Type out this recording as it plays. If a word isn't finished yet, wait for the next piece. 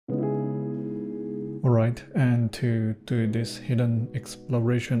Alright, and to do this hidden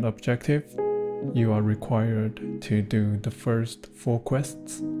exploration objective, you are required to do the first 4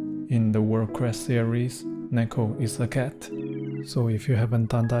 quests in the World Quest series, Neko is a Cat. So if you haven't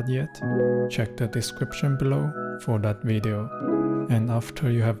done that yet, check the description below for that video. And after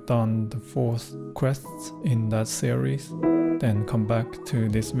you have done the 4th quests in that series, then come back to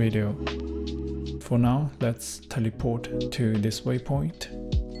this video. For now, let's teleport to this waypoint.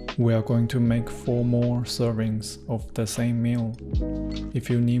 We are going to make 4 more servings of the same meal. If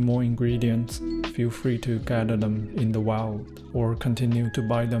you need more ingredients, feel free to gather them in the wild or continue to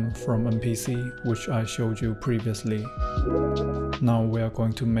buy them from NPC, which I showed you previously. Now we are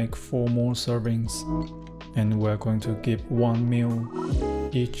going to make 4 more servings, and we are going to give 1 meal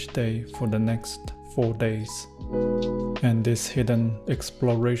each day for the next 4 days. And this hidden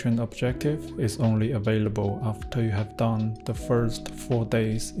exploration objective is only available after you have done the first 4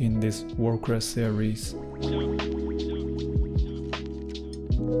 days in this World Quest series.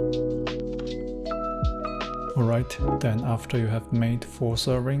 Alright, then after you have made 4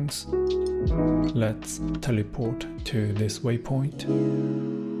 servings, let's teleport to this waypoint.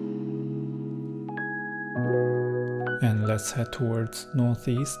 And let's head towards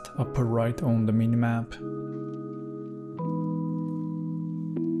northeast, upper right on the minimap.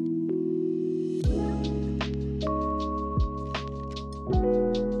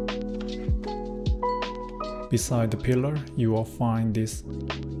 Beside the pillar, you will find this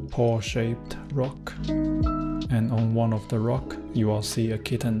paw-shaped rock. And on one of the rock, you will see a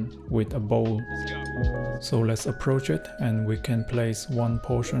kitten with a bowl. So let's approach it and we can place 1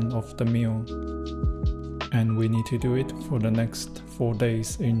 portion of the meal. And we need to do it for the next 4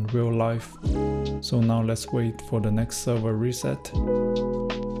 days in real life. So now let's wait for the next server reset.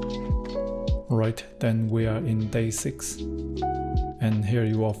 Right, then we are in day 6. And here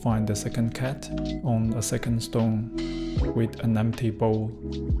you will find the second cat on a second stone with an empty bowl.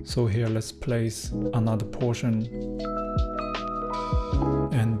 So here let's place another portion.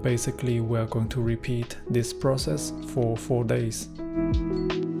 And basically we are going to repeat this process for 4 days.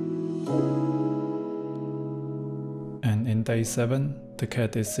 And in day 7, the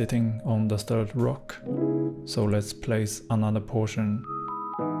cat is sitting on the 3rd rock. So let's place another portion.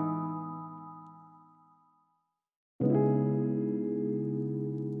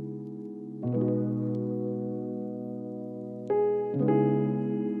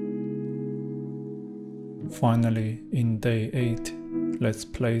 Finally, in day 8, let's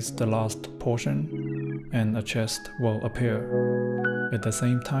place the last portion and a chest will appear. At the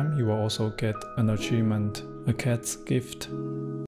same time, you will also get an achievement, a cat's gift.